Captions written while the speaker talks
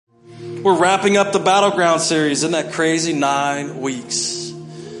We're wrapping up the Battleground series. Isn't that crazy? 9 weeks.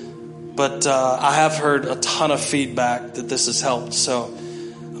 But I have heard a ton of feedback that this has helped, so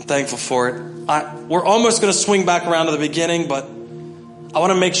I'm thankful for it. We're almost going to swing back around to the beginning, but I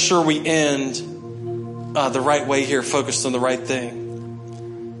want to make sure we end the right way here, focused on the right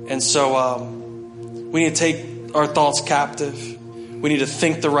thing. And so we need to take our thoughts captive. We need to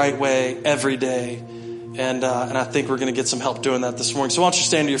think the right way every day. And I think we're going to get some help doing that this morning. So why don't you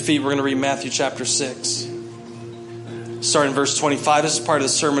stand to your feet? We're going to read Matthew chapter 6. Starting in verse 25. This is part of the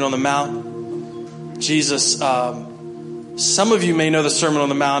Sermon on the Mount. Jesus, some of you may know the Sermon on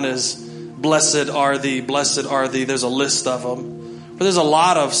the Mount is blessed are thee, blessed are thee. There's a list of them. But there's a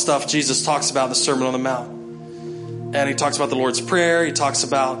lot of stuff Jesus talks about in the Sermon on the Mount. And he talks about the Lord's Prayer. He talks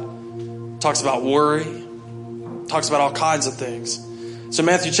about worry. Talks about all kinds of things. So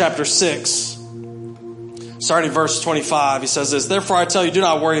Matthew chapter 6. Starting verse 25, he says this, "Therefore I tell you, do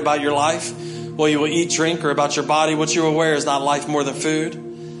not worry about your life, what you will eat, drink, or about your body, what you will wear. Is not life more than food,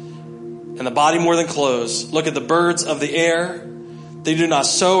 and the body more than clothes? Look at the birds of the air. They do not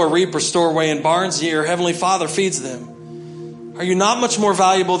sow or reap or store away in barns, yet your heavenly Father feeds them. Are you not much more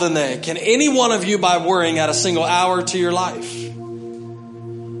valuable than they? Can any one of you, by worrying, add a single hour to your life?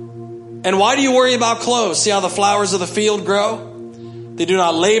 And why do you worry about clothes? See how the flowers of the field grow? They do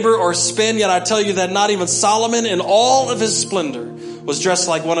not labor or spin, yet I tell you that not even Solomon in all of his splendor was dressed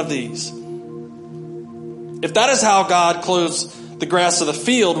like one of these. If that is how God clothes the grass of the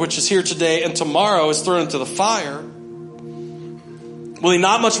field, which is here today and tomorrow is thrown into the fire, will he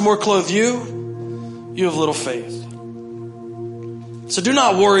not much more clothe you? You have little faith. So do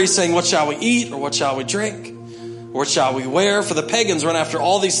not worry, saying, what shall we eat, or what shall we drink, or what shall we wear? For the pagans run after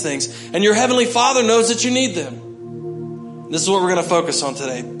all these things, and your heavenly Father knows that you need them. This is what we're going to focus on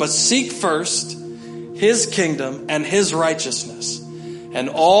today. But seek first his kingdom and his righteousness, and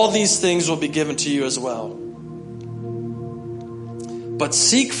all these things will be given to you as well. But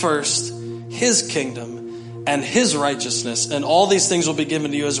seek first his kingdom and his righteousness, and all these things will be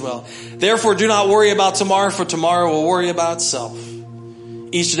given to you as well. Therefore, do not worry about tomorrow, for tomorrow will worry about itself.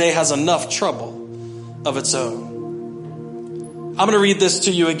 Each day has enough trouble of its own. I'm going to read this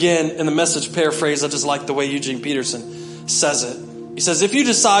to you again in the Message paraphrase. I just like the way Eugene Peterson says it. He says, if you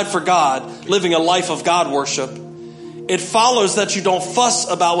decide for God, living a life of God worship, it follows that you don't fuss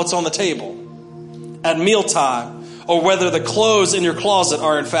about what's on the table at mealtime or whether the clothes in your closet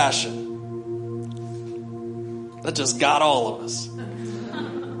are in fashion. That just got all of us.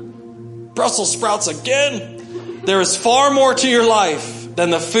 Brussels sprouts again. There is far more to your life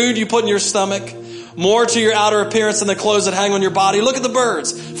than the food you put in your stomach, more to your outer appearance than the clothes that hang on your body. Look at the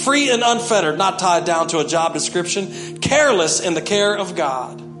birds, free and unfettered, not tied down to a job description, careless in the care of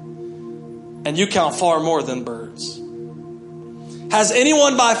God. And you count far more than birds. Has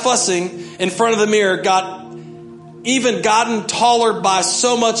anyone by fussing in front of the mirror gotten taller by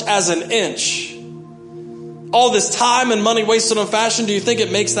so much as an inch? All this time and money wasted on fashion, do you think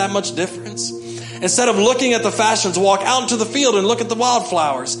it makes that much difference? Instead of looking at the fashions, walk out into the field and look at the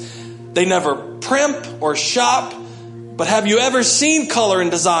wildflowers. They never primp or shop, but have you ever seen color and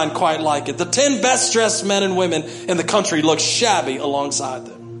design quite like it? The 10 best dressed men and women in the country look shabby alongside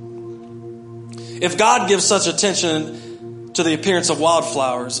them. If God gives such attention to the appearance of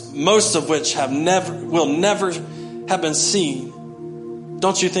wildflowers, most of which will never have been seen,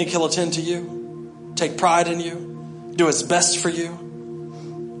 don't you think he'll attend to you, take pride in you, do his best for you?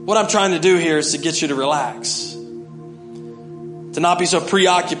 What I'm trying to do here is to get you to relax, to not be so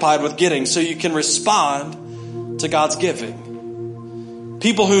preoccupied with getting, so you can respond to God's giving.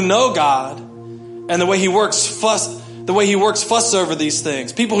 People who know God and the way he works fuss over these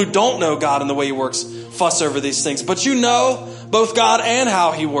things. People who don't know God and the way he works fuss over these things. But you know both God and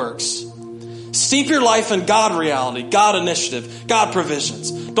how he works. Steep your life in God reality, God initiative, God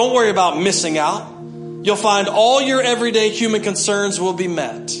provisions. Don't worry about missing out. You'll find all your everyday human concerns will be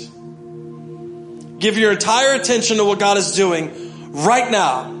met. Give your entire attention to what God is doing right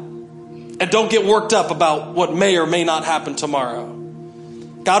now. And don't get worked up about what may or may not happen tomorrow.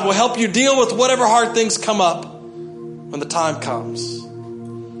 God will help you deal with whatever hard things come up when the time comes.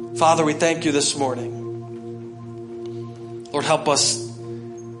 Father, we thank you this morning. Lord, help us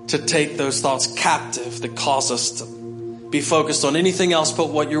to take those thoughts captive that cause us to be focused on anything else but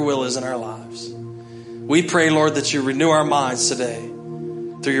what your will is in our lives. We pray, Lord, that you renew our minds today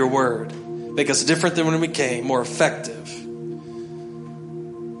through your word. Make us different than when we came, more effective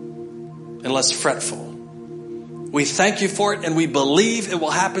and less fretful. We thank you for it, and we believe it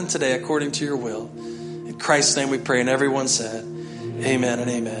will happen today according to your will. In Christ's name we pray, and everyone said, amen and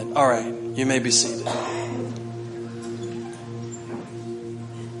amen. All right, you may be seated.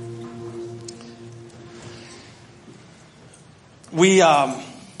 We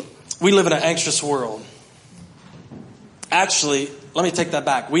live in an anxious world. Actually, let me take that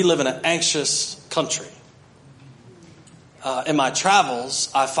back. We live in an anxious country. In my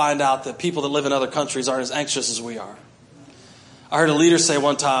travels, I find out that people that live in other countries aren't as anxious as we are. I heard a leader say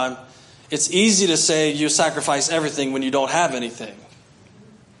one time, it's easy to say you sacrifice everything when you don't have anything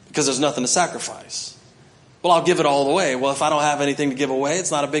because there's nothing to sacrifice. Well, I'll give it all away. Well, if I don't have anything to give away,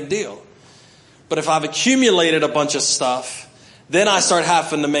 it's not a big deal. But if I've accumulated a bunch of stuff, then I start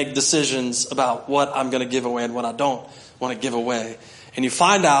having to make decisions about what I'm going to give away and what I don't want to give away. And you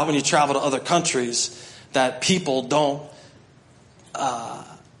find out when you travel to other countries that people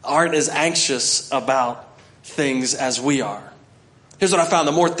aren't as anxious about things as we are. Here's what I found.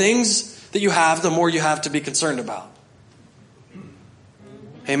 The more things that you have, the more you have to be concerned about.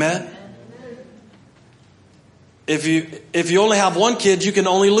 Amen? If you only have one kid, you can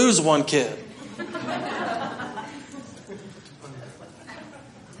only lose one kid.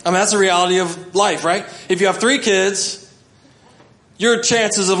 I mean, that's the reality of life, right? If you have 3 kids, your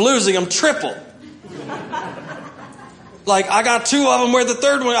chances of losing them triple. Like, I got 2 of them, where the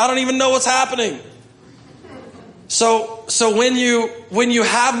third one, I don't even know what's happening. So when you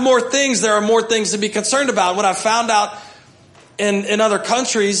have more things, there are more things to be concerned about. What I've found out in other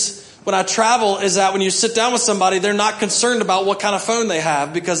countries when I travel is that when you sit down with somebody, they're not concerned about what kind of phone they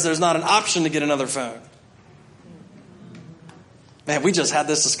have because there's not an option to get another phone. Man, we just had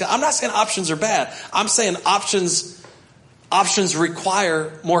this discussion. I'm not saying options are bad. I'm saying options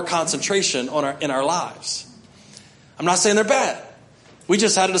require more concentration in our lives. I'm not saying they're bad. We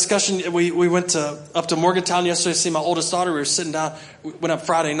just had a discussion. We went up to Morgantown yesterday to see my oldest daughter. We were sitting down. We went up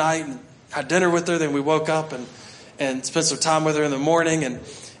Friday night and had dinner with her. Then we woke up and spent some time with her in the morning.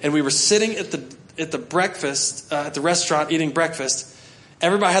 And we were sitting at the breakfast, at the restaurant eating breakfast.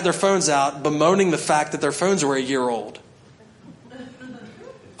 Everybody had their phones out, bemoaning the fact that their phones were a year old.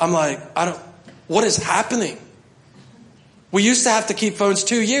 I'm like, what is happening? We used to have to keep phones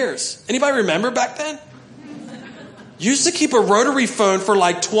 2 years. Anybody remember back then? Used to keep a rotary phone for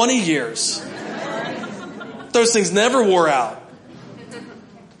like 20 years. Those things never wore out.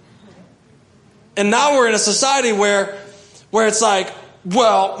 And now we're in a society where it's like,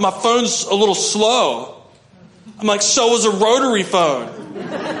 well, my phone's a little slow. I'm like, so was a rotary phone.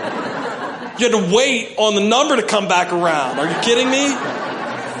 You had to wait on the number to come back around. Are you kidding me?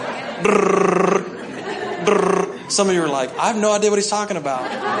 Brrr, brrr. Some of you are like, I have no idea what he's talking about.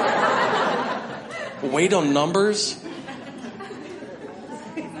 Wait on numbers?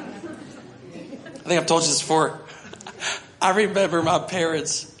 I think I've told you this before. I remember my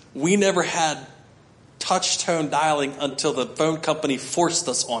parents, we never had touch tone dialing until the phone company forced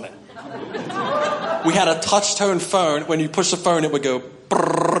us on it. We had a touch tone phone. When you push the phone, it would go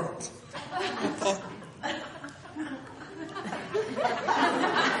brrr.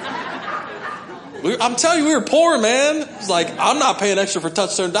 I'm telling you, we were poor, man. It's like, I'm not paying extra for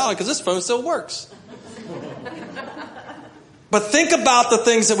touch tone dialing because this phone still works. But think about the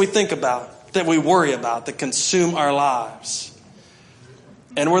things that we think about, that we worry about, that consume our lives.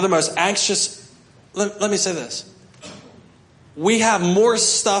 And we're the most anxious. Let me say this. We have more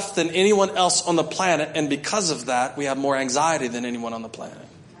stuff than anyone else on the planet, and because of that, we have more anxiety than anyone on the planet.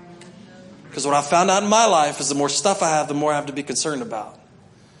 Because what I found out in my life is the more stuff I have, the more I have to be concerned about.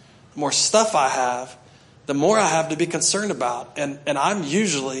 The more stuff I have, the more I have to be concerned about. And I'm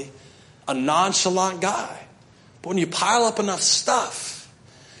usually a nonchalant guy. But when you pile up enough stuff,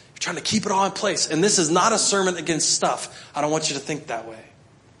 you're trying to keep it all in place. And this is not a sermon against stuff. I don't want you to think that way.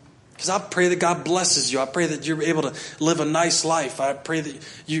 Because I pray that God blesses you. I pray that you're able to live a nice life. I pray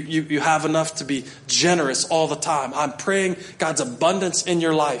that you have enough to be generous all the time. I'm praying God's abundance in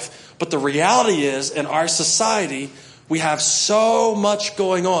your life. But the reality is, in our society, we have so much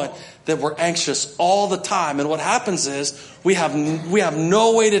going on that we're anxious all the time. And what happens is we have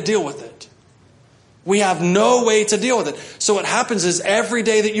no way to deal with it. We have no way to deal with it. So what happens is every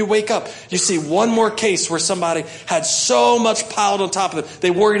day that you wake up, you see one more case where somebody had so much piled on top of them.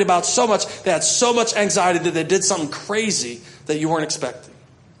 They worried about so much. They had so much anxiety that they did something crazy that you weren't expecting.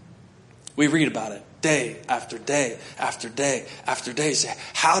 We read about it day after day after day after day. Say,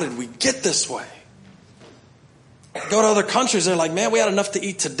 how did we get this way? Go to other countries, they're like, man, we had enough to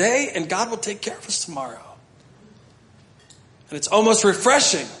eat today and God will take care of us tomorrow. And it's almost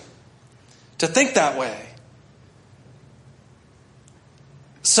refreshing to think that way.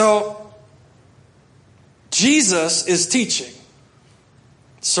 So, Jesus is teaching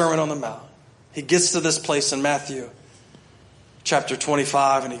Sermon on the Mount. He gets to this place in Matthew chapter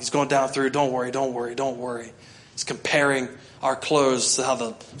 25 and he's going down through, don't worry, don't worry, don't worry. He's comparing our clothes to how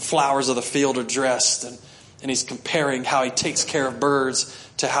the flowers of the field are dressed. And he's comparing how he takes care of birds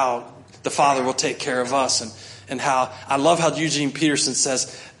to how the Father will take care of us. And how, I love how Eugene Peterson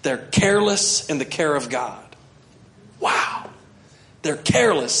says, they're careless in the care of God. Wow. They're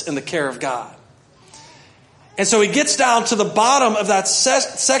careless in the care of God. And so he gets down to the bottom of that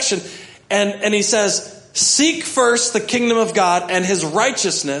section and he says, seek first the kingdom of God and his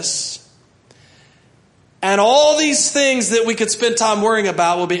righteousness, and all these things that we could spend time worrying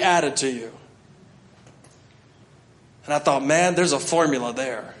about will be added to you. And I thought, man, there's a formula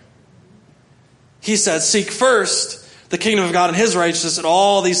there. He said, seek first the kingdom of God and his righteousness, and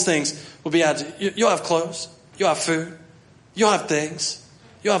all these things will be added to you. You'll have clothes. You'll have food. You'll have things.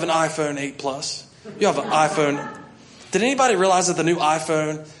 You'll have an iPhone 8 Plus. You'll have an iPhone. Did anybody realize that the new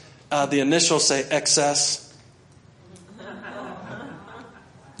iPhone, the initials say XS?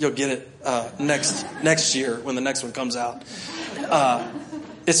 You'll get it next year when the next one comes out.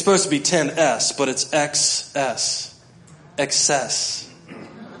 It's supposed to be 10S, but it's XS. Excess.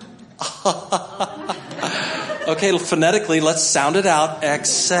 Okay, phonetically, let's sound it out.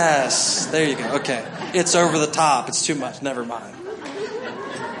 Excess. There you go. Okay. It's over the top. It's too much. Never mind.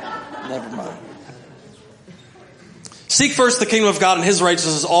 Never mind. Seek first the kingdom of God and his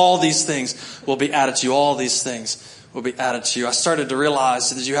righteousness. All these things will be added to you. All these things will be added to you. I started to realize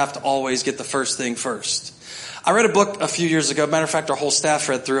that you have to always get the first thing first. I read a book a few years ago. Matter of fact, our whole staff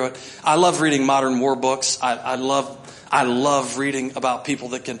read through it. I love reading modern war books. I love reading about people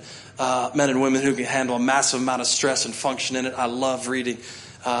that can, men and women who can handle a massive amount of stress and function in it. I love reading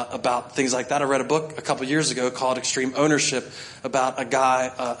about things like that. I read a book a couple years ago called Extreme Ownership about a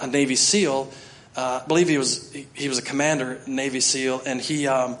guy, a Navy SEAL. I believe he was a commander, Navy SEAL, and he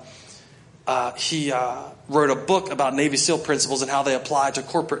wrote a book about Navy SEAL principles and how they apply to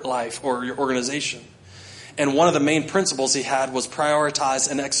corporate life or your organization. And one of the main principles he had was prioritize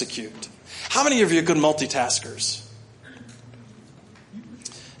and execute. How many of you are good multitaskers?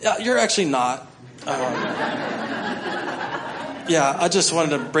 Yeah, you're actually not. Yeah, I just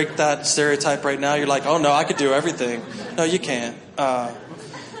wanted to break that stereotype right now. You're like, oh no, I could do everything. No, you can't.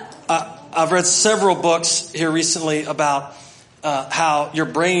 I've read several books here recently about how your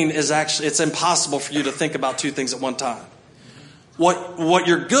brain is actually, it's impossible for you to think about two things at one time. What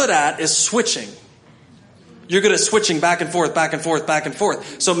you're good at is switching. You're good at switching back and forth, back and forth, back and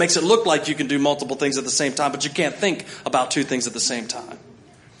forth. So it makes it look like you can do multiple things at the same time, but you can't think about two things at the same time.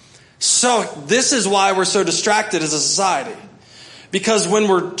 So this is why we're so distracted as a society. Because when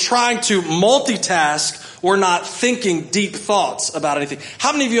we're trying to multitask, we're not thinking deep thoughts about anything.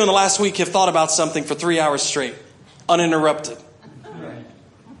 How many of you in the last week have thought about something for 3 hours straight, uninterrupted?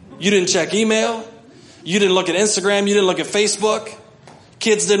 You didn't check email. You didn't look at Instagram. You didn't look at Facebook.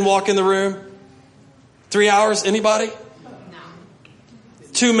 Kids didn't walk in the room. 3 hours? Anybody? No.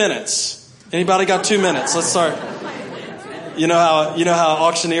 2 minutes. Anybody got 2 minutes? Let's start. You know how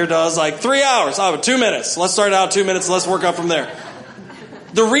auctioneer does? Like 3 hours. Oh, 2 minutes. Let's start out 2 minutes. Let's work up from there.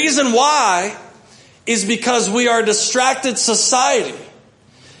 The reason why is because we are a distracted society.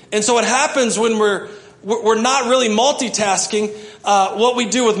 And so what happens when we're not really multitasking, what we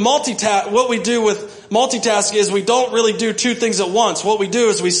do with multitask is we don't really do two things at once. What we do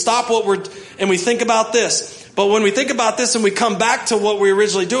is we stop and we think about this. But when we think about this and we come back to what we were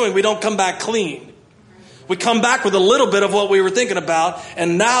originally doing, we don't come back clean. We come back with a little bit of what we were thinking about,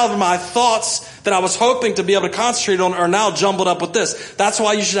 and now my thoughts that I was hoping to be able to concentrate on are now jumbled up with this. That's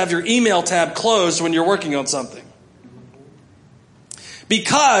why you should have your email tab closed when you're working on something.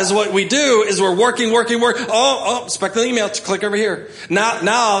 Because what we do is we're working. Oh, expect the email. Click over here.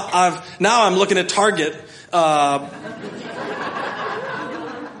 Now I'm looking at Target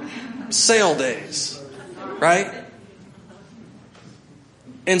sale days, right?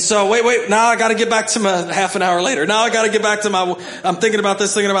 And so, wait, now I got to get back to my half an hour later. Now I got to get back to I'm thinking about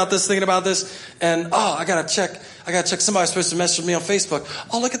this. And, I got to check somebody's supposed to message me on Facebook.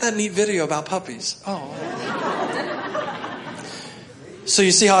 Oh, look at that neat video about puppies. Oh. So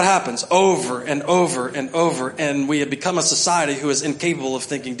you see how it happens over and over and over. And we have become a society who is incapable of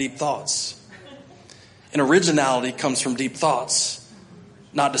thinking deep thoughts. And originality comes from deep thoughts,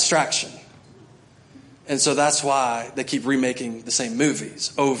 not distraction. And so that's why they keep remaking the same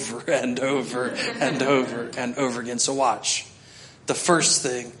movies over and over and over and over again. So watch. The first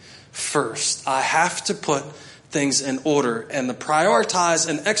thing first. I have to put things in order. And the prioritize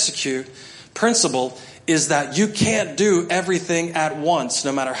and execute principle is that you can't do everything at once,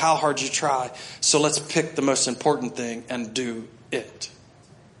 no matter how hard you try. So let's pick the most important thing and do it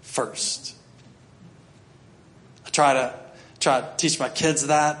first. I try try to teach my kids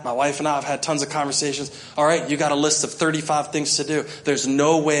that. My wife and I have had tons of conversations. All right, you got a list of 35 things to do. There's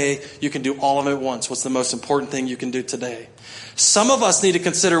no way you can do all of it at once. What's the most important thing you can do today? Some of us need to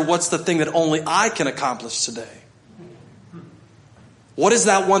consider what's the thing that only I can accomplish today. What is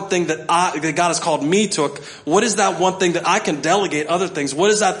that one thing that God has called me to? What is that one thing that I can delegate other things? What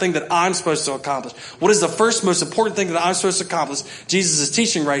is that thing that I'm supposed to accomplish? What is the first most important thing that I'm supposed to accomplish? Jesus is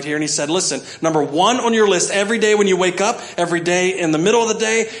teaching right here, and he said, listen, number one on your list every day when you wake up, every day in the middle of the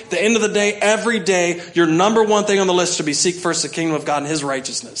day, the end of the day, every day, your number one thing on the list should be seek first the kingdom of God and his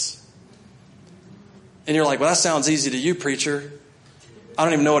righteousness. And you're like, well, that sounds easy to you, preacher. I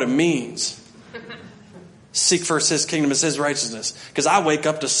don't even know what it means. Seek first his kingdom as his righteousness. Because I wake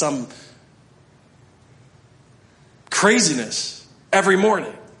up to some craziness every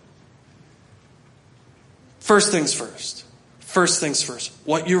morning. First things first. First things first.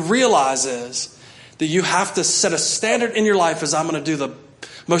 What you realize is that you have to set a standard in your life as I'm going to do the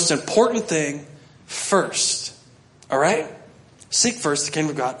most important thing first. All right? Seek first the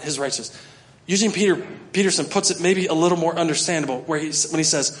kingdom of God, his righteousness. Eugene Peterson puts it maybe a little more understandable when he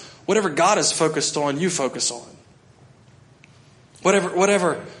says, whatever God is focused on, you focus on.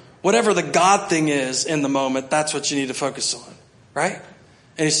 Whatever the God thing is in the moment, that's what you need to focus on. Right?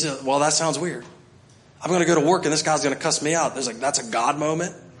 And he said, well, that sounds weird. I'm going to go to work and this guy's going to cuss me out. There's like, that's a God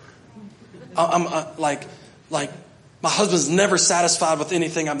moment. I'm like my husband's never satisfied with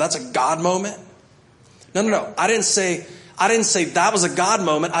anything. That's a God moment. No. I didn't say that was a God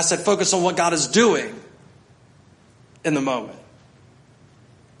moment. I said focus on what God is doing in the moment.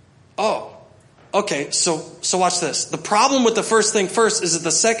 Oh, okay. So watch this. The problem with the first thing first is that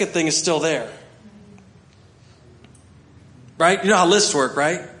the second thing is still there. Right? You know how lists work,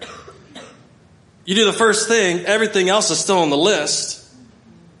 right? You do the first thing, everything else is still on the list.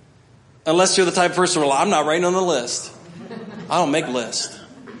 Unless you're the type of person, well, I'm not writing on the list. I don't make lists.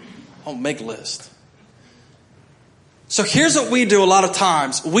 So here's what we do a lot of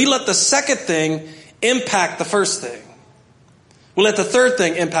times. We let the second thing impact the first thing. We let the third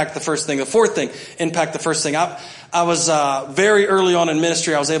thing impact the first thing. The fourth thing impact the first thing. I was very early on in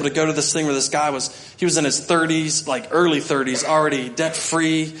ministry. I was able to go to this thing where this guy he was in his 30s, like early 30s, already debt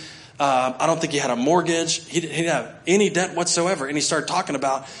free. I don't think he had a mortgage. He didn't have any debt whatsoever. And he started talking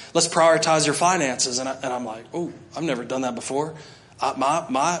about, let's prioritize your finances. And I'm like, oh, I've never done that before.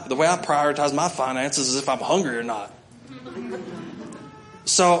 The way I prioritize my finances is if I'm hungry or not.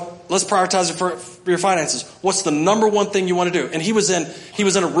 So let's prioritize for your finances. What's the number one thing you want to do? And he was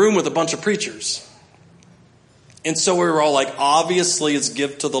in a room with a bunch of preachers. And so we were all like, obviously it's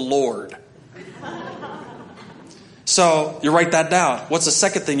give to the Lord. So you write that down. What's the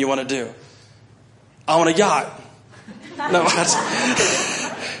second thing you want to do? I want a yacht. No,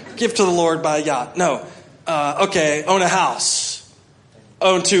 give to the Lord, buy a yacht. No. Okay, own a house.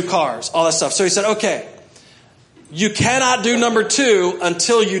 Own 2 cars. All that stuff. So he said, okay, you cannot do number 2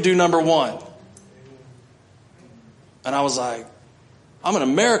 until you do number 1. And I was like, I'm in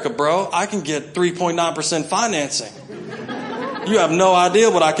America, bro. I can get 3.9% financing. You have no idea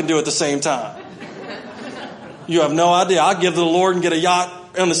what I can do at the same time. You have no idea. I'll give to the Lord and get a yacht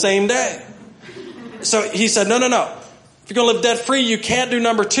on the same day. So he said, no. If you're going to live debt free, you can't do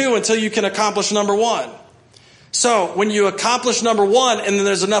number 2 until you can accomplish number 1. So when you accomplish number 1 and then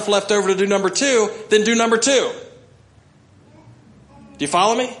there's enough left over to do number 2, then do number 2. Do you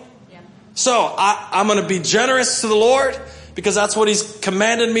follow me? Yeah. So I'm going to be generous to the Lord because that's what he's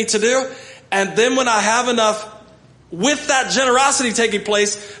commanded me to do. And then when I have enough with that generosity taking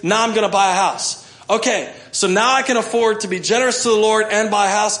place, now I'm going to buy a house. Okay, so now I can afford to be generous to the Lord and buy a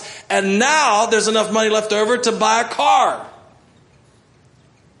house. And now there's enough money left over to buy a car.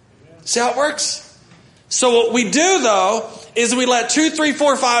 See how it works? So what we do, though, is we let 2, 3,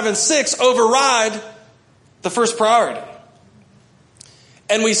 4, 5, and 6 override the first priority.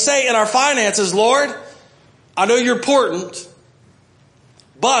 And we say in our finances, Lord, I know you're important,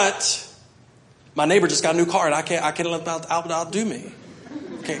 but my neighbor just got a new car and I can't let that outdo me.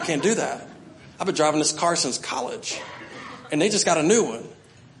 Can't do that. I've been driving this car since college, and they just got a new one.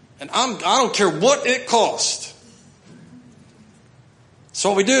 And I don't care what it cost. So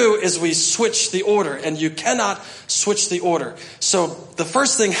what we do is we switch the order, and you cannot switch the order. So the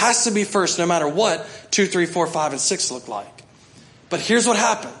first thing has to be first, no matter what 2, 3, 4, 5, and 6 look like. But here's what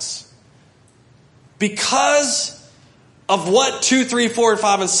happens. Because of what 2, 3, 4, and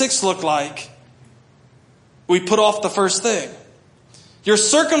 5, and 6 look like, we put off the first thing. Your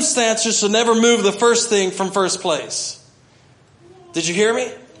circumstances should never move the first thing from first place. Did you hear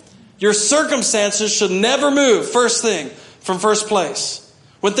me? Your circumstances should never move first thing from first place.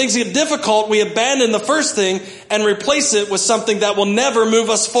 When things get difficult, we abandon the first thing and replace it with something that will never move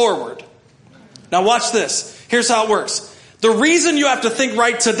us forward. Now watch this. Here's how it works. The reason you have to think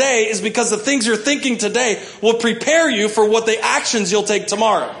right today is because the things you're thinking today will prepare you for what the actions you'll take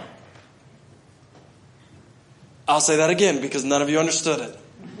tomorrow. I'll say that again because none of you understood it.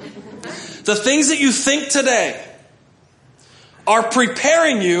 The things that you think today are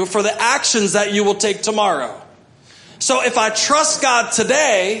preparing you for the actions that you will take tomorrow. So if I trust God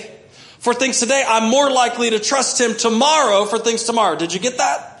today for things today, I'm more likely to trust Him tomorrow for things tomorrow. Did you get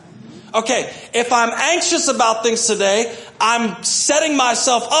that? Okay, if I'm anxious about things today, I'm setting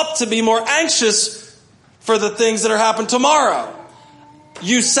myself up to be more anxious for the things that are happening tomorrow.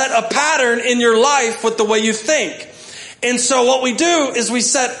 You set a pattern in your life with the way you think. And so what we do is we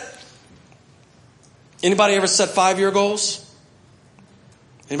set... Anybody ever set 5-year goals?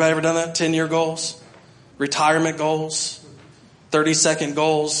 Anybody ever done that? 10-year goals? Retirement goals? 30-second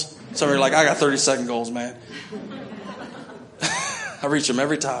goals? Some of you are like, I got 30-second goals, man. I reach them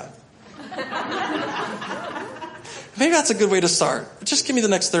every time. Maybe that's a good way to start. Just give me the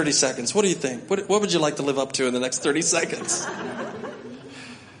next 30 seconds. What do you think? What would you like to live up to in the next 30 seconds?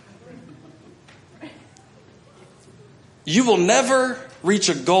 You will never reach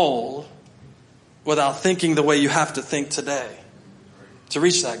a goal without thinking the way you have to think today to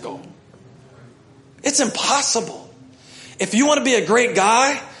reach that goal. It's impossible. If you want to be a great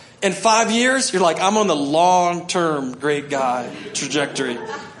guy in 5 years, you're like, I'm on the long-term great guy trajectory.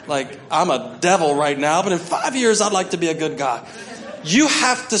 Like, I'm a devil right now, but in 5 years, I'd like to be a good guy. You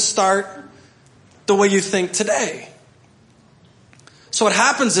have to start the way you think today. So what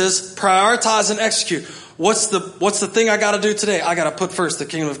happens is prioritize and execute. What's the thing I got to do today? I got to put first the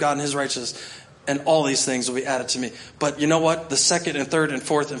kingdom of God and His righteousness, and all these things will be added to me. But you know what? The second and third and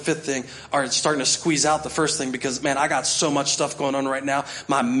fourth and fifth thing are starting to squeeze out the first thing because, man, I got so much stuff going on right now.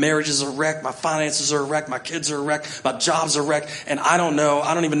 My marriage is a wreck. My finances are a wreck. My kids are a wreck. My job's a wreck. And I don't know.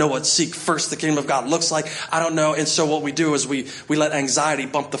 I don't even know what seek first the kingdom of God looks like. I don't know. And so what we do is we let anxiety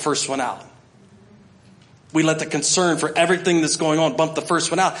bump the first one out. We let the concern for everything that's going on bump the first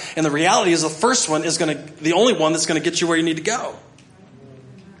one out. And the reality is the first one is the only one that's going to get you where you need to go.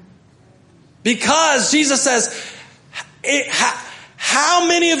 Because Jesus says, how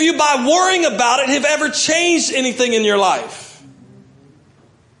many of you by worrying about it have ever changed anything in your life?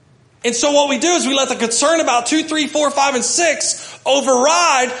 And so what we do is we let the concern about 2, 3, 4, 5, and 6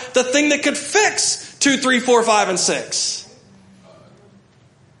 override the thing that could fix 2, 3, 4, 5, and 6.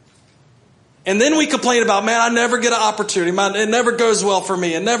 And then we complain about, man, I never get an opportunity. It never goes well for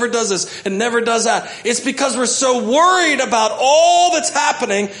me. It never does this. It never does that. It's because we're so worried about all that's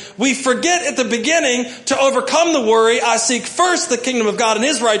happening. We forget at the beginning to overcome the worry. I seek first the kingdom of God and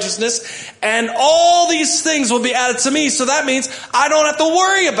His righteousness, and all these things will be added to me. So that means I don't have to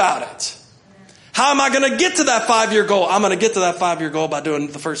worry about it. How am I going to get to that 5-year goal? I'm going to get to that 5-year goal by doing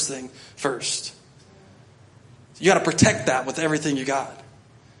the first thing first. You got to protect that with everything you got.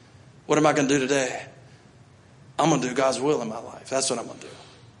 What am I going to do today? I'm going to do God's will in my life. That's what I'm going to do.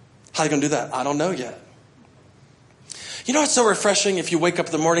 How are you going to do that? I don't know yet. You know what's so refreshing? If you wake up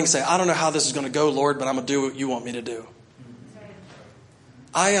in the morning and say, I don't know how this is going to go, Lord, but I'm going to do what you want me to do.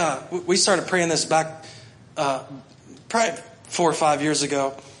 We started praying this back probably 4 or 5 years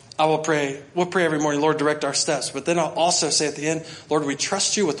ago. We'll pray every morning, Lord, direct our steps. But then I'll also say at the end, Lord, we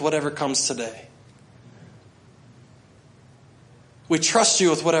trust you with whatever comes today. We trust you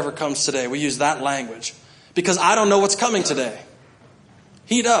with whatever comes today. We use that language because I don't know what's coming today.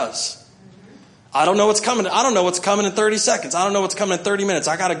 He does. I don't know what's coming. I don't know what's coming in 30 seconds. I don't know what's coming in 30 minutes.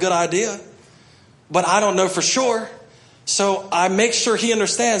 I got a good idea, but I don't know for sure. So I make sure He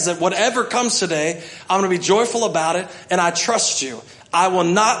understands that whatever comes today, I'm going to be joyful about it, and I trust you. I will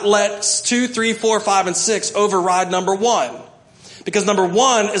not let 2, 3, 4, 5, and 6 override number 1, because number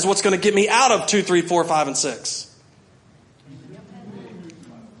 1 is what's going to get me out of 2, 3, 4, 5, and 6.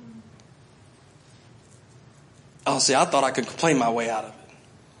 Oh, see, I thought I could complain my way out of it.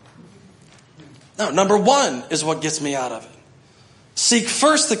 No, number 1 is what gets me out of it. Seek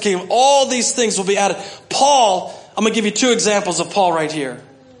first the kingdom. All these things will be added. Paul, I'm going to give you 2 examples of Paul right here.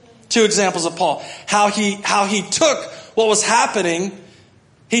 2 examples of Paul. How he took what was happening.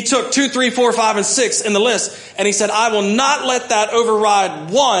 He took 2, 3, 4, 5, and 6 in the list. And he said, I will not let that override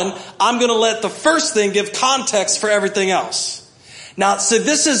 1. I'm going to let the first thing give context for everything else. Now, so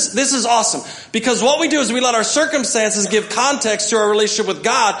this is awesome, because what we do is we let our circumstances give context to our relationship with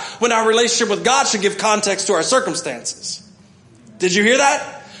God, when our relationship with God should give context to our circumstances. Did you hear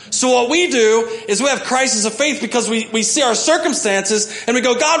that? So what we do is we have crisis of faith because we see our circumstances and we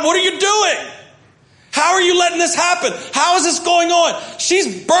go, God, what are you doing? How are you letting this happen? How is this going on?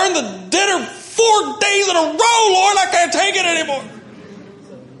 She's burned the dinner 4 days in a row, Lord. I can't take it anymore.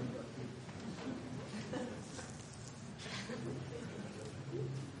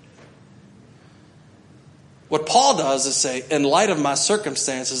 What Paul does is say, in light of my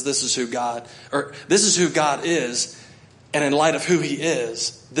circumstances, this is who God is. And in light of who he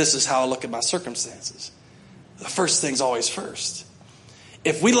is, this is how I look at my circumstances. The first thing's always first.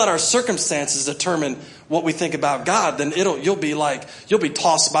 If we let our circumstances determine what we think about God, then you'll be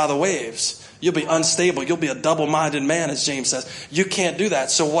tossed by the waves. You'll be unstable. You'll be a double-minded man, as James says. You can't do that.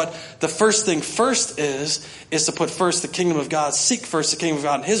 So what the first thing first is to put first the kingdom of God. Seek first the kingdom of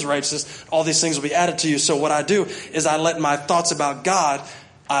God and his righteousness. All these things will be added to you. So what I do is I let my thoughts about God,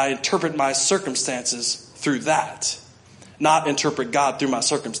 I interpret my circumstances through that. Not interpret God through my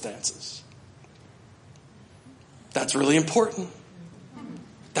circumstances. That's really important.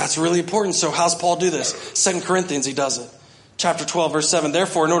 That's really important. So how's Paul do this? 2 Corinthians, he does it. Chapter 12, verse 7.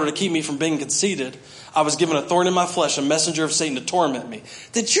 Therefore, in order to keep me from being conceited, I was given a thorn in my flesh, a messenger of Satan to torment me.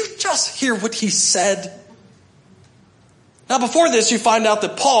 Did you just hear what he said? Now, before this, you find out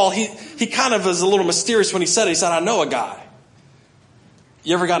that Paul, he kind of was a little mysterious when he said it. He said, I know a guy.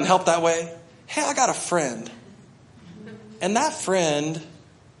 You ever gotten help that way? Hey, I got a friend. And that friend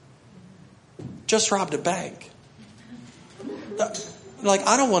just robbed a bank. Like,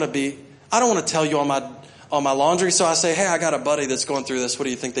 I don't want to tell you on my laundry. So I say, hey, I got a buddy that's going through this. What do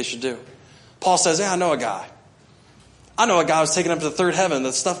you think they should do? Paul says, yeah, I know a guy. I know a guy who's taken up to the third heaven.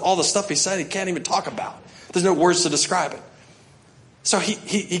 All the stuff he said, he can't even talk about. There's no words to describe it. So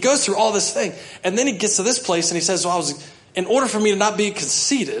he goes through all this thing. And then he gets to this place and he says, well, in order for me to not be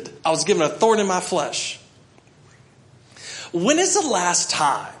conceited, I was given a thorn in my flesh. When is the last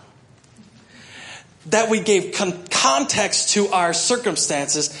time that we gave context to our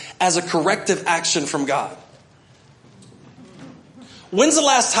circumstances as a corrective action from God? When's the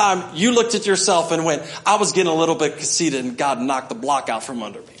last time you looked at yourself and went, I was getting a little bit conceited and God knocked the block out from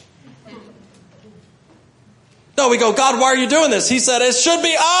under me? No, we go, God, why are you doing this? He said, it should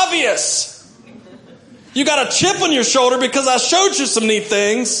be obvious. You got a chip on your shoulder because I showed you some neat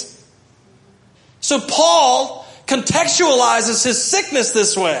things. So Paul contextualizes his sickness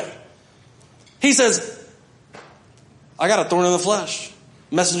this way. He says, I got a thorn in the flesh,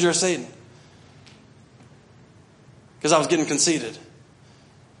 messenger of Satan. Because I was getting conceited.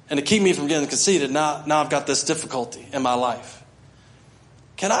 And to keep me from getting conceited, now I've got this difficulty in my life.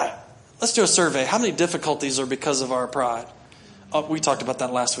 Let's do a survey. How many difficulties are because of our pride? Oh, we talked about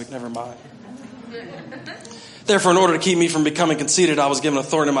that last week, never mind. Therefore, in order to keep me from becoming conceited, I was given a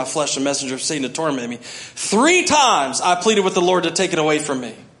thorn in my flesh, a messenger of Satan to torment me. 3 times I pleaded with the Lord to take it away from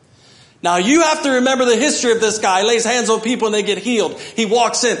me. Now, you have to remember the history of this guy. He lays hands on people and they get healed. He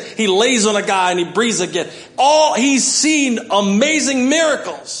walks in, he lays on a guy and he breathes again. He's seen amazing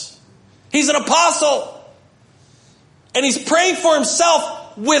miracles. He's an apostle. And he's praying for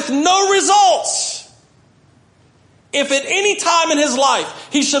himself with no results. If at any time in his life,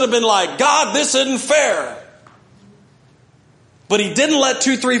 he should have been like, God, this isn't fair. But he didn't let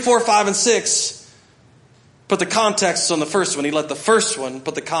 2, 3, 4, 5, and 6 put the context on the first one. He let the first one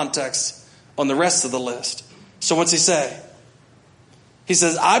put the context on the rest of the list. So what's he say? He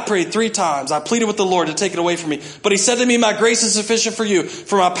says, I prayed 3 times. I pleaded with the Lord to take it away from me. But he said to me, my grace is sufficient for you,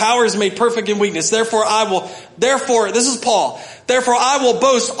 for my power is made perfect in weakness. Therefore, this is Paul. Therefore, I will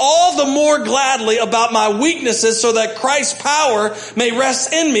boast all the more gladly about my weaknesses so that Christ's power may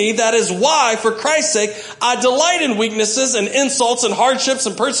rest in me. That is why, for Christ's sake, I delight in weaknesses and insults and hardships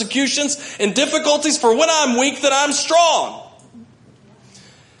and persecutions and difficulties. For when I'm weak, then I'm strong.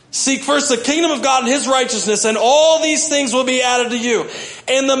 Seek first the kingdom of God and his righteousness, and all these things will be added to you.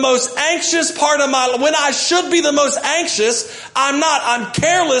 And the most anxious part of when I should be the most anxious, I'm not. I'm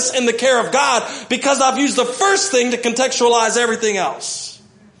careless in the care of God because I've used the first thing to contextualize everything else.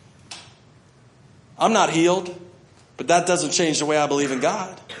 I'm not healed, but that doesn't change the way I believe in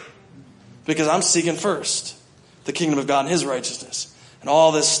God. Because I'm seeking first the kingdom of God and his righteousness. And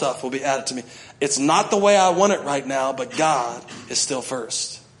all this stuff will be added to me. It's not the way I want it right now, but God is still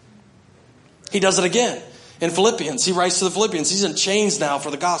first. He does it again. In Philippians, he writes to the Philippians, he's in chains now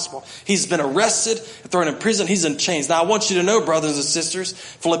for the gospel. He's been arrested, thrown in prison, he's in chains. Now I want you to know, brothers and sisters,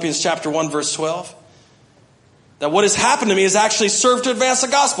 Philippians chapter 1, verse 12, that what has happened to me has actually served to advance the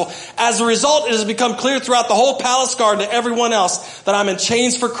gospel. As a result, it has become clear throughout the whole palace guard to everyone else that I'm in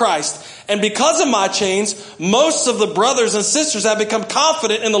chains for Christ. And because of my chains, most of the brothers and sisters have become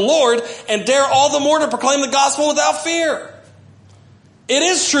confident in the Lord and dare all the more to proclaim the gospel without fear. It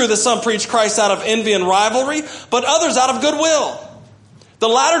is true that some preach Christ out of envy and rivalry, but others out of goodwill. The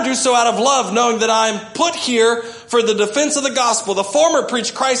latter do so out of love, knowing that I am put here for the defense of the gospel. The former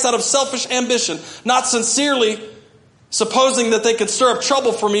preach Christ out of selfish ambition, not sincerely, supposing that they could stir up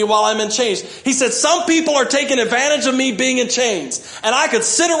trouble for me while I'm in chains. He said, some people are taking advantage of me being in chains. And I could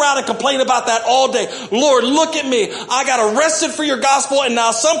sit around and complain about that all day. Lord, look at me. I got arrested for your gospel, and now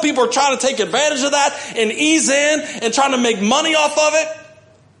some people are trying to take advantage of that and ease in and trying to make money off of it.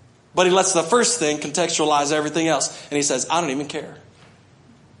 But he lets the first thing contextualize everything else. And he says, I don't even care.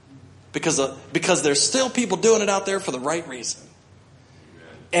 Because there's still people doing it out there for the right reason.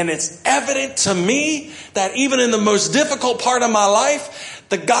 And it's evident to me that even in the most difficult part of my life,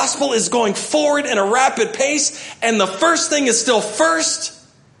 the gospel is going forward in a rapid pace. And the first thing is still first.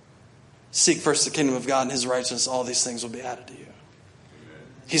 Seek first the kingdom of God and his righteousness. All these things will be added to you.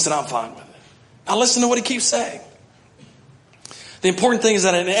 He said, I'm fine with it. Now listen to what he keeps saying. The important thing is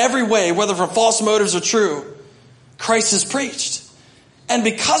that in every way, whether from false motives or true, Christ is preached. And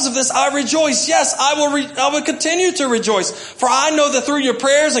because of this, I rejoice. Yes, I will continue to rejoice. For I know that through your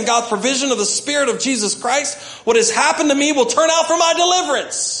prayers and God's provision of the Spirit of Jesus Christ, what has happened to me will turn out for my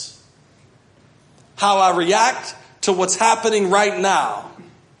deliverance. How I react to what's happening right now.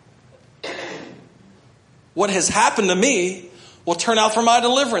 What has happened to me will turn out for my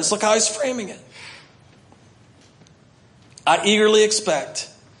deliverance. Look how he's framing it. I eagerly expect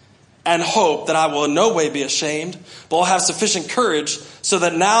and hope that I will in no way be ashamed, but will have sufficient courage so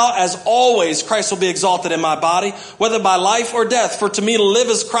that now, as always, Christ will be exalted in my body, whether by life or death. For to me to live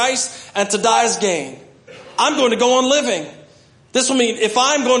is Christ and to die is gain. I'm going to go on living. This will mean, if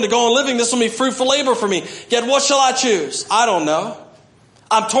I'm going to go on living, this will mean fruitful labor for me. Yet what shall I choose? I don't know.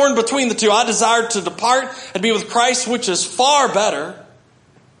 I'm torn between the two. I desire to depart and be with Christ, which is far better.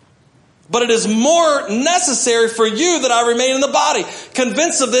 But it is more necessary for you that I remain in the body.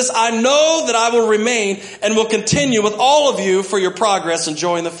 Convinced of this, I know that I will remain and will continue with all of you for your progress and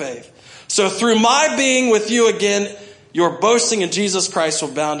joy in the faith. So through my being with you again, your boasting in Jesus Christ will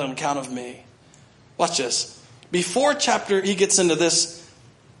abound on account of me. Watch this. Before Jesus gets into the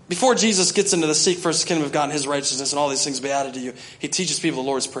seek first the kingdom of God and his righteousness and all these things be added to you, he teaches people the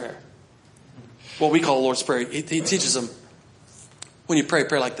Lord's Prayer. What we call the Lord's Prayer. He teaches them, when you pray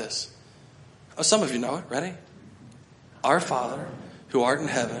like this. Oh, some of you know it. Ready? Our Father, who art in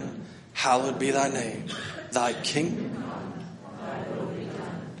heaven, hallowed be thy name. Thy kingdom.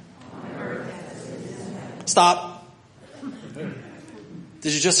 Stop.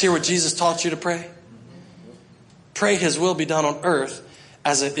 Did you just hear what Jesus taught you to pray? Pray his will be done on earth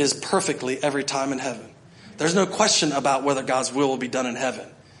as it is perfectly every time in heaven. There's no question about whether God's will be done in heaven.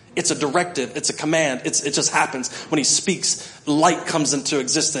 It's a directive. It's a command. It just happens. When he speaks, light comes into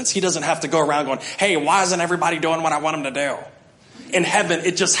existence. He doesn't have to go around going, hey, why isn't everybody doing what I want them to do? In heaven,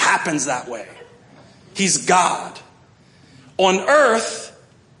 it just happens that way. He's God. On earth,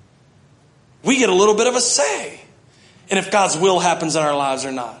 we get a little bit of a say in if God's will happens in our lives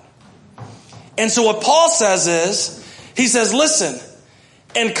or not. And so what Paul says is, he says, listen,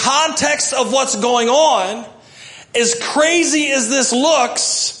 in context of what's going on, as crazy as this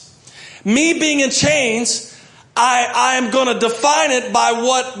looks, me being in chains, I am going to define it by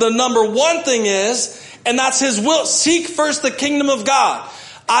what the number one thing is, and that's his will. Seek first the kingdom of God.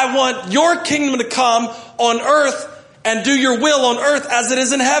 I want your kingdom to come on earth and do your will on earth as it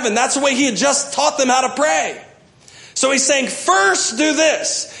is in heaven. That's the way he had just taught them how to pray. So he's saying, first do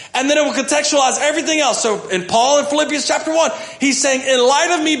this, and then it will contextualize everything else. So in Paul in Philippians chapter 1, he's saying, in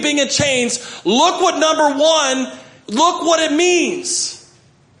light of me being in chains, look what it means.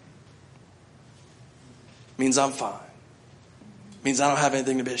 It means I'm fine. It means I don't have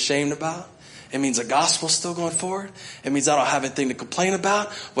anything to be ashamed about. It means the gospel's still going forward. It means I don't have anything to complain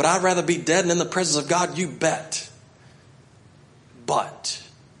about. Would I rather be dead and in the presence of God? You bet. But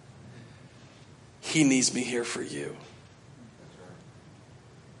he needs me here for you.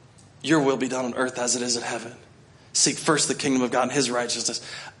 Your will be done on earth as it is in heaven. Seek first the kingdom of God and his righteousness.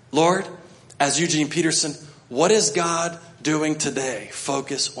 Lord, as Eugene Peterson, what is God doing today?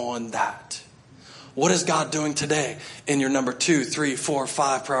 Focus on that. What is God doing today in your number 2, 3, 4,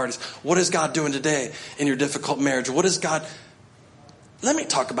 5 priorities? What is God doing today in your difficult marriage? What is God? Let me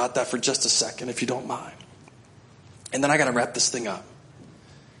talk about that for just a second, if you don't mind. And then I got to wrap this thing up.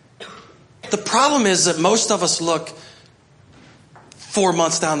 The problem is that most of us look 4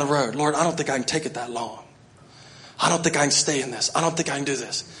 months down the road. Lord, I don't think I can take it that long. I don't think I can stay in this. I don't think I can do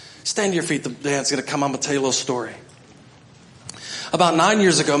this. Stand to your feet. The band's going to come. I'm going to tell you a little story. About 9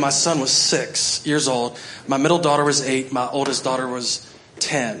 years ago, my son was 6 years old. My middle daughter was 8. My oldest daughter was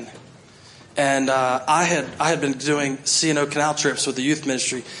 10. And I had been doing C&O canal trips with the youth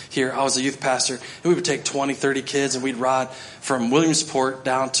ministry here. I was a youth pastor. And we would take 20, 30 kids, and we'd ride from Williamsport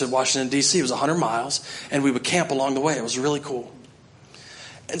down to Washington, D.C. It was 100 miles, and we would camp along the way. It was really cool.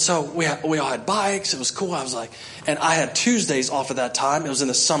 And so we all had bikes. It was cool. I was like, and I had Tuesdays off at that time. It was in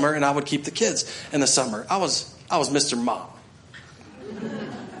the summer, and I would keep the kids in the summer. I was Mr. Mom.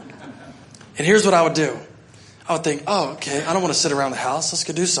 And here's what I would do. I would think, oh, okay, I don't want to sit around the house. Let's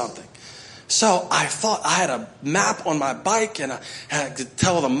go do something. So I thought I had a map on my bike, and I could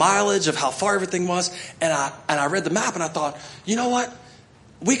tell the mileage of how far everything was. And I read the map, and I thought, you know what?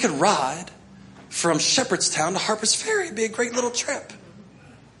 We could ride from Shepherdstown to Harper's Ferry. It'd be a great little trip.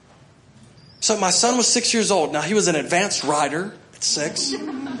 So my son was 6 years old. Now, he was an advanced rider at 6.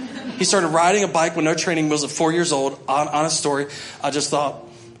 He started riding a bike with no training wheels at 4 years old. Honest story. I just thought,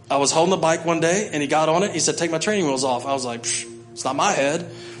 I was holding the bike one day, and he got on it. He said, take my training wheels off. I was like, it's not my head.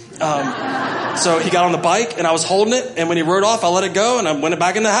 So he got on the bike, and I was holding it, and when he rode off, I let it go, and I went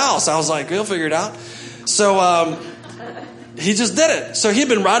back in the house. I was like, he'll figure it out. So he just did it. So he'd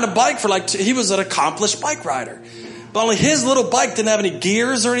been riding a bike for he was an accomplished bike rider. But only his little bike didn't have any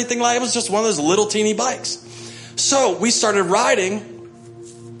gears or anything like it. It was just one of those little teeny bikes. So we started riding.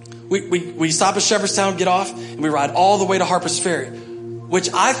 We stop at Shepherdstown, get off, and we ride all the way to Harper's Ferry, which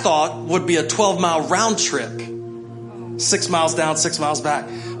I thought would be a 12-mile round trip. 6 miles down, 6 miles back.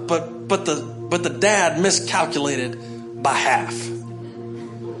 But the dad miscalculated by half.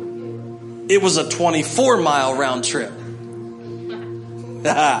 It was a 24-mile round trip.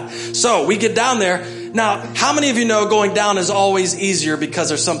 So we get down there. Now, how many of you know going down is always easier because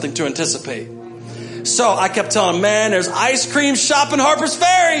there's something to anticipate? So I kept telling him, man, there's ice cream shop in Harper's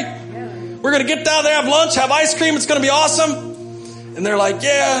Ferry. We're going to get down there, have lunch, have ice cream. It's going to be awesome. And they're like,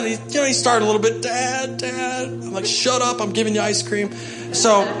 yeah. And he started a little bit, Dad. I'm like, shut up. I'm giving you ice cream.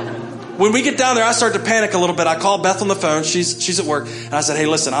 So when we get down there, I start to panic a little bit. I call Beth on the phone. She's at work. And I said, hey,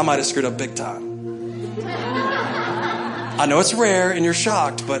 listen, I might have screwed up big time. I know it's rare and you're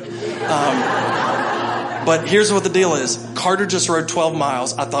shocked, but here's what the deal is. Carter just rode 12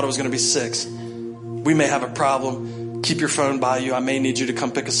 miles. I thought it was going to be 6. We may have a problem. Keep your phone by you. I may need you to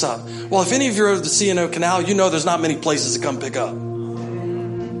come pick us up. Well, if any of you rode the C&O Canal, you know there's not many places to come pick up.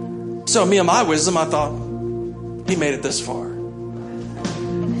 So me and my wisdom, I thought, he made it this far.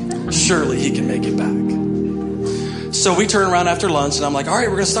 Surely he can make it back. So we turn around after lunch, and I'm like, all right,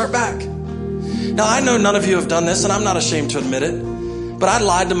 we're going to start back. Now, I know none of you have done this, and I'm not ashamed to admit it, but I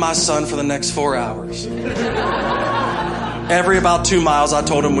lied to my son for the next 4 hours. Every about 2 miles, I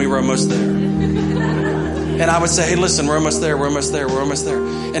told him we were almost there. And I would say, hey, listen, we're almost there, we're almost there, we're almost there.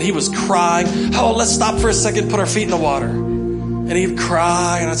 And he was crying, oh, let's stop for a second, put our feet in the water. And he'd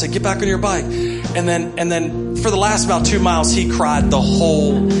cry, and I'd say, get back on your bike. And then for the last about 2 miles, he cried the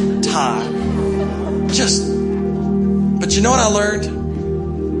whole time. But you know what I learned?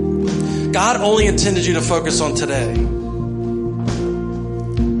 God only intended you to focus on today.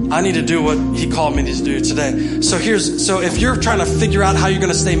 I need to do what he called me to do today. So if you're trying to figure out how you're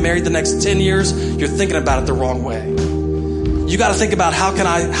going to stay married the next 10 years, you're thinking about it the wrong way. You got to think about how can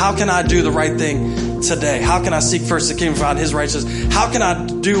I do the right thing today? How can I seek first the kingdom of God and his righteousness? How can I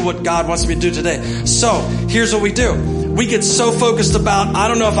do what God wants me to do today? So here's what we do. We get so focused about, I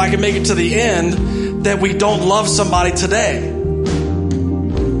don't know if I can make it to the end, that we don't love somebody today.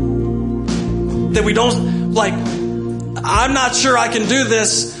 That we don't, I'm not sure I can do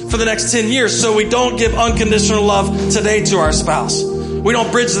this for the next 10 years, so we don't give unconditional love today to our spouse. We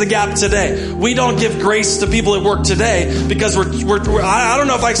don't bridge the gap today. We don't give grace to people at work today because I don't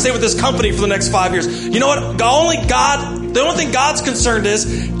know if I can stay with this company for the next 5 years. You know what? The only thing God's concerned is,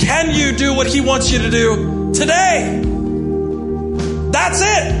 can you do what he wants you to do today? That's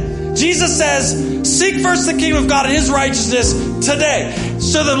it. Jesus says, seek first the kingdom of God and his righteousness today.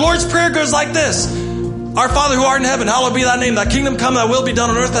 So the Lord's Prayer goes like this. Our Father who art in heaven, hallowed be thy name. Thy kingdom come, thy will be done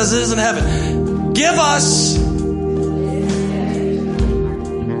on earth as it is in heaven. Give us.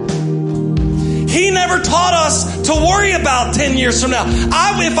 He never taught us to worry about 10 years from now.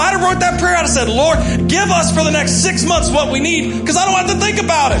 If I'd have wrote that prayer, I'd have said, Lord, give us for the next 6 months what we need, because I don't have to think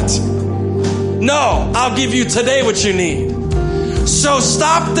about it. No, I'll give you today what you need. So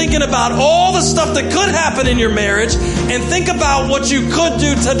stop thinking about all the stuff that could happen in your marriage and think about what you could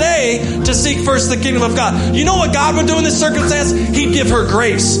do today to seek first the kingdom of God. You know what God would do in this circumstance? He'd give her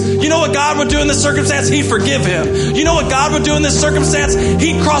grace. You know what God would do in this circumstance? He'd forgive him. You know what God would do in this circumstance?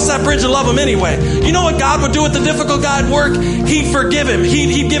 He'd cross that bridge and love him anyway. You know what God would do with the difficult guy at work? He'd forgive him.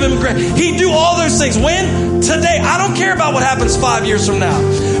 He'd give him grace. He'd do all those things. When? Today. I don't care about what happens 5 years from now.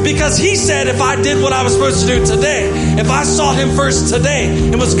 Because he said if I did what I was supposed to do today, if I sought him first today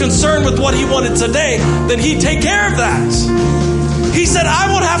and was concerned with what he wanted today, then he'd take care of that. He said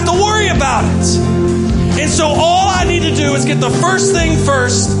I won't have to worry about it. And so all I need to do is get the first thing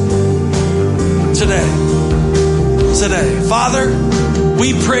first today. Father,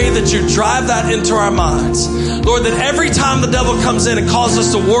 we pray that you drive that into our minds. Lord, that every time the devil comes in and causes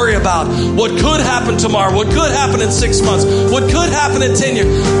us to worry about what could happen tomorrow, what could happen in 6 months, what could happen in 10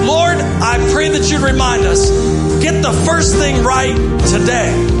 years. Lord, I pray that you'd remind us, get the first thing right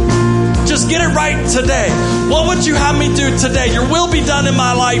today. Just get it right today. What would you have me do today? Your will be done in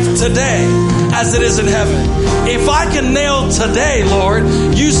my life today as it is in heaven. If I can nail today, Lord,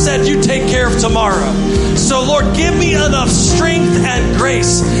 you said you take care of tomorrow. So, Lord, give me enough strength and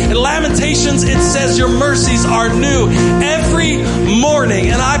grace. In Lamentations, it says your mercies are new every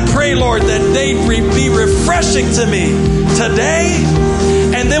morning. And I pray, Lord, that they be refreshing to me today.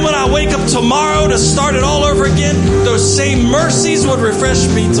 And then when I wake up tomorrow to start it all over again, those same mercies would refresh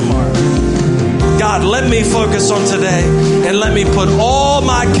me tomorrow. God, let me focus on today and let me put all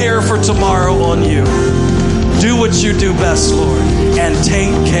my care for tomorrow on you. Do what you do best, Lord, and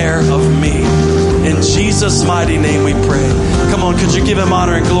take care of me. In Jesus' mighty name we pray. Come on, could you give him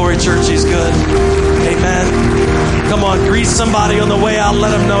honor and glory, church? He's good. Amen. Come on, greet somebody on the way out.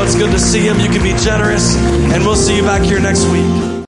 Let them know it's good to see him. You can be generous, and we'll see you back here next week.